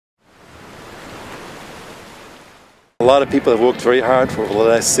A lot of people have worked very hard for the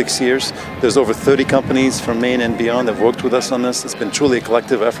last 6 years. There's over 30 companies from Maine and beyond that have worked with us on this. It's been truly a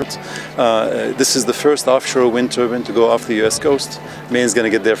collective effort. This is the first offshore wind turbine to go off the U.S. coast. Maine's going to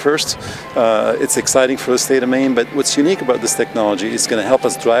get there first. It's exciting for the state of Maine, but what's unique about this technology is going to help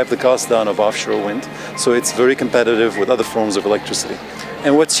us drive the cost down of offshore wind, so it's very competitive with other forms of electricity.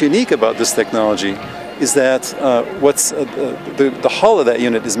 And what's unique about this technology is that the hull of that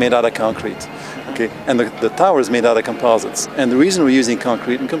unit is made out of concrete. Okay, and the tower is made out of composites. And the reason we're using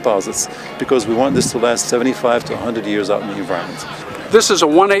concrete and composites because we want this to last 75 to 100 years out in the environment. This is a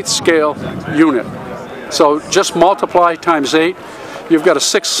 1/8 scale unit. So just multiply times 8. You've got a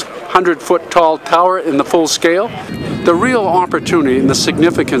 600-foot tall tower in the full scale. The real opportunity and the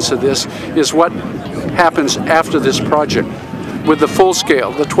significance of this is what happens after this project with the full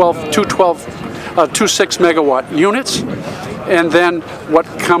scale, the 2 6 megawatt units, and then what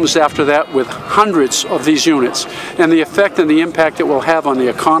comes after that with hundreds of these units, and the effect and the impact it will have on the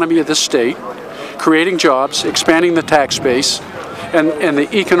economy of the state, creating jobs, expanding the tax base, and the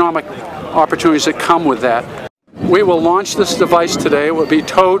economic opportunities that come with that. We will launch this device today. It will be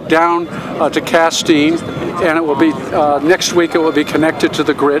towed down to Castine, and it will be next week it will be connected to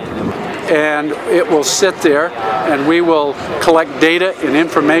the grid, and it will sit there, and we will collect data and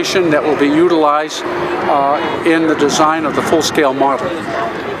information that will be utilized in the design of the full-scale model.